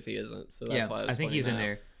needs to be if he isn't. So that's why I think he's in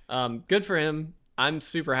there. Good for him. I'm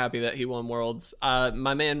super happy that he won Worlds.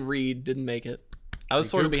 My man Reed didn't make it. I was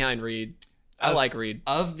sort of behind Reed. I like Reed.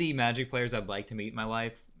 Of the Magic players I'd like to meet in my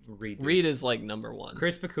life, Reed is like number 1.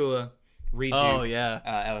 Chris Pakula, Reed Duke,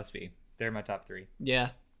 LSB. They're my top 3. Yeah,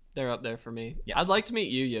 they're up there for me. Yeah. I'd like to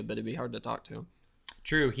meet Yuya, but it'd be hard to talk to him.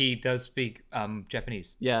 True, he does speak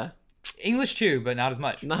Japanese. Yeah. English too, but not as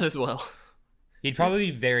much. Not as well. He'd probably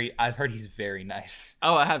be I've heard he's very nice.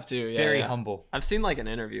 Oh, I have too. Yeah, very humble. I've seen like an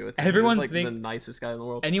interview with him. Everyone he's like the nicest guy in the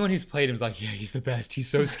world. Anyone who's played him is like, yeah, he's the best. He's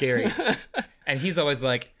so scary. And he's always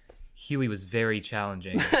like, Huey was very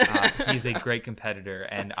challenging. He's a great competitor,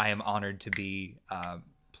 and I am honored to be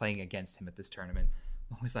playing against him at this tournament.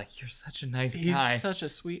 I'm always like, you're such a nice guy. He's such a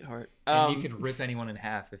sweetheart. And you could rip anyone in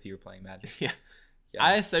half if you were playing Magic. Yeah.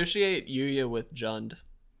 I associate Yuya with Jund.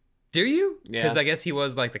 Do you? Yeah. Because I guess he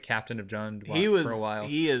was like the captain of Jund for a while.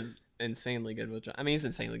 He is insanely good with Jund. I mean, he's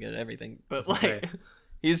insanely good at everything. But like,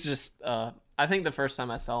 he's just, I think the first time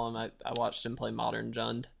I saw him, I watched him play Modern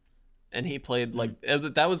Jund. And he played like,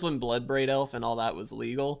 that was when Bloodbraid Elf and all that was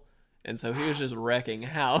legal. And so he was just wrecking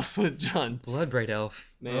house with Jund. Bloodbraid Elf.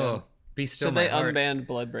 Man. Oh, be still Should my they heart. unban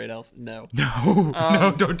Bloodbraid Elf? No. No,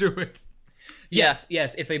 no, don't do it. Yes,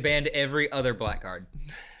 if they banned every other black card.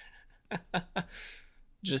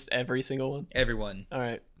 Just every single one? Everyone. All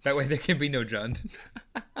right. That way there can be no Jund.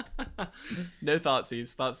 No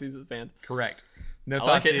Thoughtseize. Thoughtseize is banned. Correct. No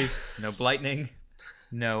like Thoughtseize, no Blightning,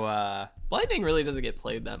 no Lightning really doesn't get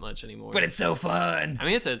played that much anymore. But it's so fun. I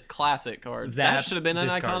mean, it's a classic card. Zap, that should have been an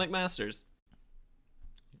discard. Iconic Masters.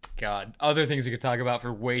 God. Other things we could talk about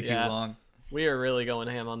for way too long. We are really going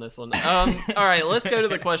ham on this one. All right, let's go to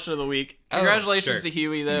the question of the week. Congratulations to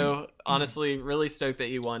Huey, though. Honestly, really stoked that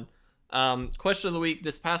he won. Question of the week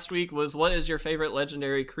this past week was, what is your favorite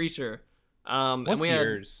legendary creature? What's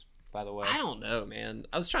yours, by the way? I don't know, man.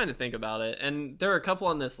 I was trying to think about it, and there are a couple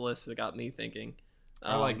on this list that got me thinking.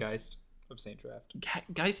 I like Geist of Saint Draft.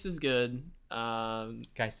 Geist is good.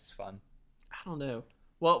 Geist is fun. I don't know.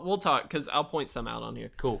 Well, we'll talk, because I'll point some out on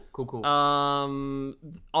here. Cool. Not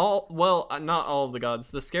all of the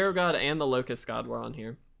gods. The Scarab God and the Locust God were on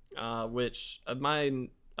here. Which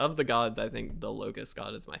of the gods, I think the Locust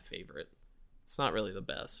God is my favorite. It's not really the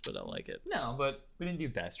best, but I like it. No, but we didn't do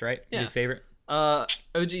best, right? Yeah. Your favorite?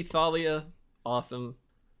 OG Thalia, awesome.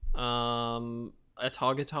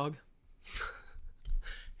 Atog.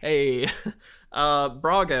 Hey.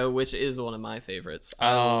 Brago, which is one of my favorites.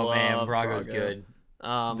 Oh man, Brago's good.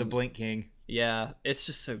 The Blink King. Yeah, it's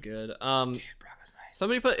just so good. Dude, Brago's nice.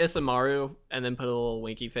 Somebody put Isamaru and then put a little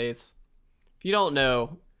winky face. If you don't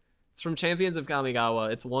know, it's from Champions of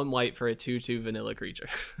Kamigawa. It's 1 white for a 2/2 vanilla creature.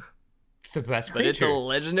 It's the best creature. But it's a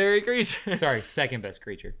legendary creature. Sorry, second best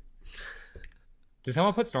creature. Did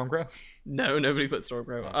someone put Stormcrow? No, nobody put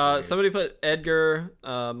Stormcrow. Somebody put Edgar,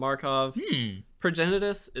 Markov.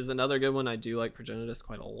 Progenitus is another good one. I do like Progenitus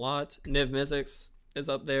quite a lot. Niv Mizzix is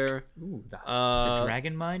up there. Ooh, the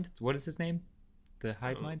Dragon Mind? What is his name? The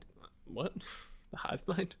Hive Mind? What? The Hive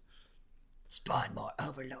Mind? Spawn more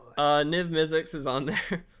Overlords. Niv Mizzix is on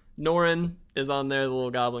there. Norin is on there, the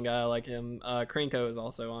little goblin guy. I like him. Krinko is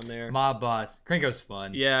also on there. Mob Boss. Krinko's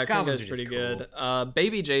fun. Yeah, Krinko's pretty good.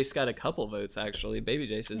 Baby Jace got a couple votes, actually. Baby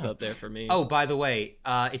Jace is up there for me. Oh, by the way,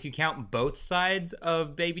 if you count both sides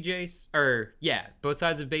of Baby Jace, both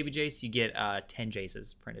sides of Baby Jace, you get 10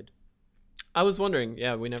 Jaces printed. I was wondering.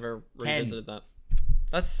 Yeah, we never revisited that.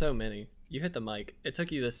 That's so many. You hit the mic. It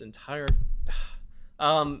took you this entire...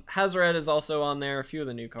 Hazoret is also on there. A few of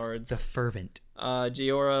the new cards. The Fervent.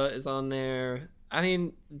 Giora is on there. I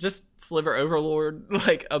mean, just Sliver Overlord,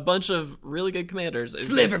 like a bunch of really good commanders. Is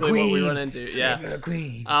Sliver basically Queen. What we run into. Sliver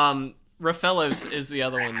Queen. Rafellos is the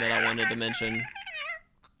other one that I wanted to mention.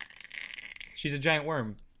 She's a giant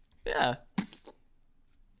worm. Yeah.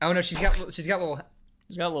 Oh no, she's got little baby.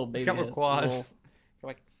 She's got little claws.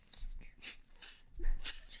 Like,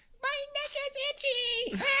 my neck is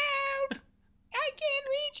Help! I can't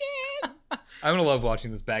reach it. I'm gonna love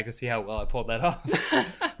watching this back to see how well I pulled that off.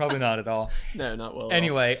 Probably not at all. No, not well.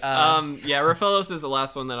 Anyway, yeah, Raphaelos is the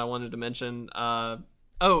last one that I wanted to mention.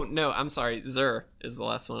 Oh no, I'm sorry. Zur is the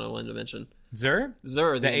last one I wanted to mention. Zur,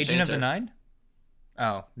 the Agent of the Nine.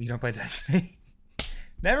 Oh, you don't play Destiny.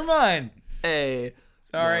 Never mind. Hey,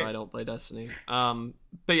 sorry, no, I don't play Destiny.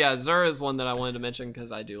 But yeah, Zur is one that I wanted to mention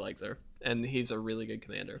because I do like Zur, and he's a really good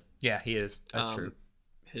commander. Yeah, he is. That's true.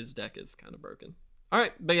 His deck is kind of broken. All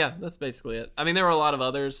right, but yeah, that's basically it. I mean, there were a lot of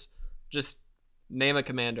others. Just name a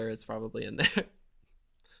commander; it's probably in there.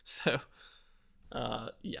 So,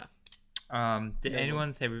 yeah. Did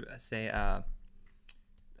anyone say oh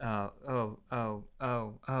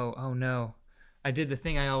no, I did the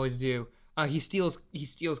thing I always do. He steals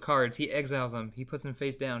cards, he exiles them, he puts them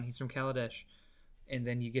face down, he's from Kaladesh, and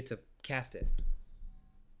then you get to cast it.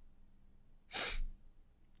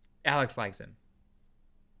 Alex likes him.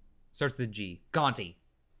 Starts with a G. Gonti.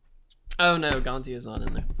 Oh no, Gonti is not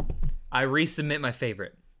in there. I resubmit my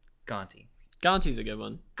favorite. Gonti. Gonti's a good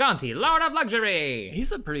one. Gonti, Lord of Luxury.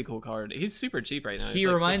 He's a pretty cool card. He's super cheap right now. He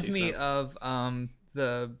reminds me of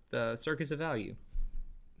the Circus of Value.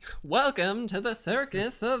 Welcome to the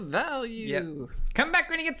Circus of Value. Yep. Come back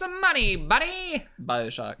when you get some money, buddy.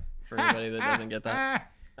 BioShock, for anybody that doesn't get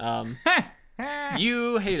that.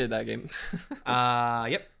 You hated that game.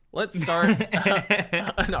 Yep. Let's start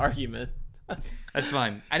an argument. That's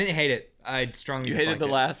fine. I didn't hate it. I strongly You hated the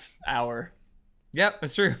it. last hour. Yep,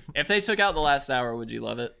 that's true. If they took out the last hour, would you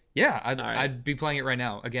love it? Yeah, I'd be playing it right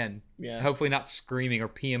now again. Yeah. Hopefully not screaming or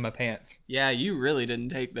peeing my pants. Yeah, you really didn't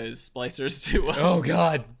take those splicers too well. Oh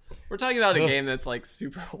God. We're talking about a game that's like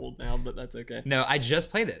super old now, but that's okay. No, I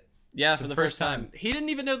just played it. Yeah, for the first time. He didn't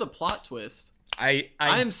even know the plot twist. I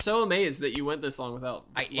am so amazed that you went this long without.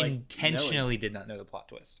 I intentionally did not know the plot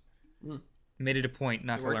twist. Made it a point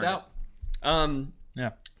not to learn it.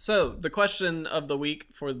 Yeah. So the question of the week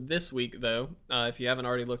for this week, though, if you haven't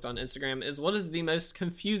already looked on Instagram, is what is the most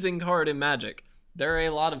confusing card in Magic? There are a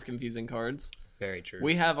lot of confusing cards. Very true.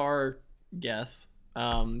 We have our guess,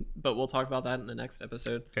 but we'll talk about that in the next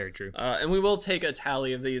episode. Very true. And we will take a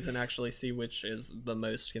tally of these and actually see which is the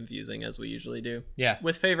most confusing, as we usually do. Yeah.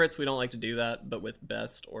 With favorites, we don't like to do that, but with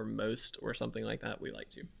best or most or something like that, we like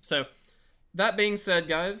to. So that being said,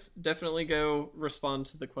 guys, definitely go respond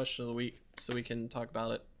to the question of the week so we can talk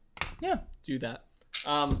about it. Yeah. Do that.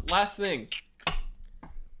 Last thing.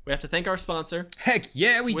 We have to thank our sponsor. Heck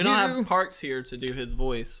yeah, we do. We don't have Parks here to do his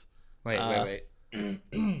voice. Wait. You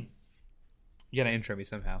gotta intro me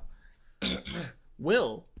somehow.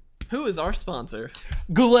 Will, who is our sponsor?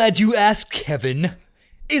 Glad you asked, Kevin.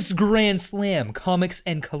 It's Grand Slam Comics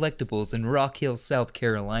and Collectibles in Rock Hill, South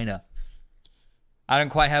Carolina. I don't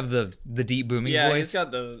quite have the deep booming voice. Yeah, he's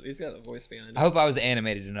got the voice behind it. I hope I was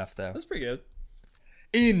animated enough though. That's pretty good.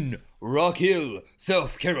 In Rock Hill,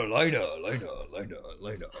 South Carolina,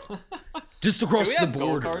 just across the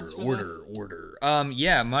border.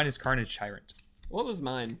 Yeah, mine is Carnage Tyrant. What was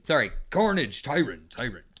mine? Sorry, Carnage Tyrant.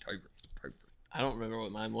 I don't remember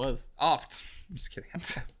what mine was. Opt. I'm just kidding.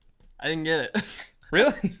 I didn't get it.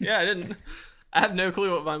 Really? Yeah, I didn't. I have no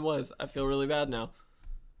clue what mine was. I feel really bad now.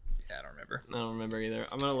 Yeah, I don't remember. I don't remember either.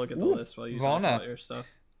 I'm gonna look at the list while you talk about your stuff.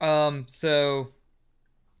 So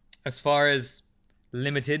as far as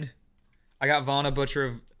limited, I got Vana,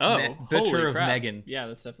 Butcher of Megan. Yeah,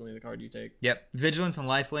 that's definitely the card you take. Yep. Vigilance and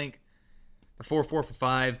Lifelink. A 4/4 for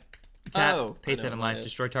 5. Tap, pay 7 life,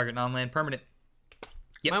 destroy target non-land permanent.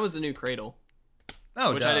 Yep. Mine was the new Cradle.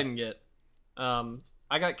 Oh, which I didn't get.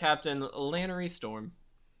 I got Captain Lannery Storm,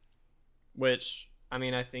 which I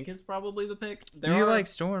mean I think is probably the pick. You like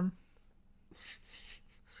Storm?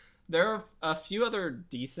 There are a few other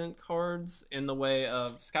decent cards in the way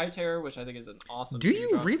of Sky Terror, which I think is an awesome. Do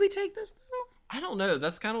you really take this though? I don't know.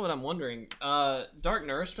 That's kind of what I'm wondering. Dark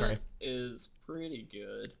Nourishment is pretty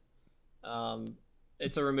good.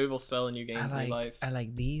 It's a removal spell and you gain 3 life. I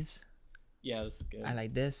like these. Yeah, this is good. I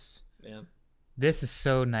like this. Yeah. This is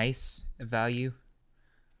so nice value.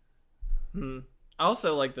 I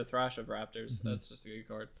also like the Thrash of Raptors. That's just a good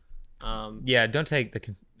card. Yeah, don't take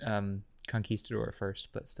the Conquistador at first,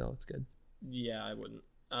 but still, it's good. Yeah, I wouldn't.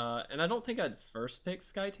 And I don't think I'd first pick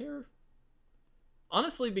Sky Terror.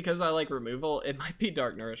 Honestly, because I like removal, it might be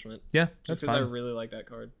Dark Nourishment. Yeah, just because I really like that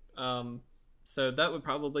card. So that would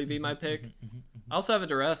probably be my pick. I also have a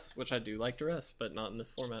Duress, which I do like Duress, but not in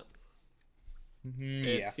this format.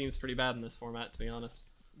 It seems pretty bad in this format, to be honest.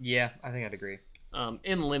 Yeah, I think I'd agree.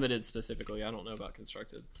 In limited specifically, I don't know about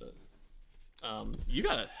constructed, but you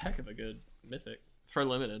got a heck of a good mythic for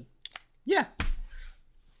limited. Yeah.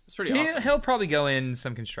 It's pretty awesome. He'll probably go in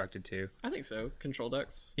some constructed too. I think so. Control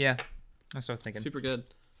decks. Yeah, that's what I was thinking. Super good.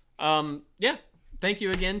 Yeah. Thank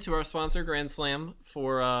you again to our sponsor, Grand Slam,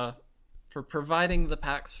 for providing the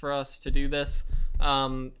packs for us to do this.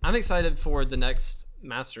 I'm excited for the next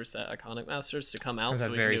Master set, Iconic Masters, to come out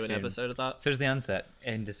so we can do an episode of that. So there's the Unset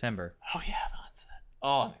in December. Oh yeah, the Unset.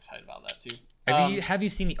 Oh, I'm excited about that too. Have you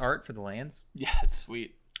seen the art for the lands? Yeah, it's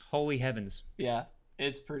sweet. Holy heavens. Yeah,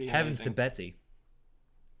 it's pretty Heavens amazing. to Betsy.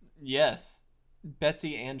 Yes.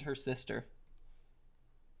 Betsy and her sister.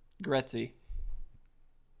 Gretzy.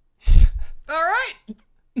 All right.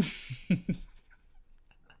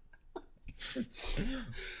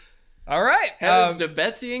 All right. Heavens to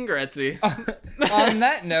Betsy and Gretzy. On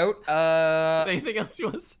that note, anything else you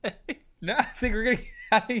want to say? No, I think we're gonna get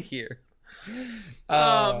out of here.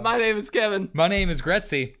 My name is Kevin. My name is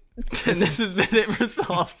Gretzy. And this has been It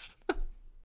Resolves.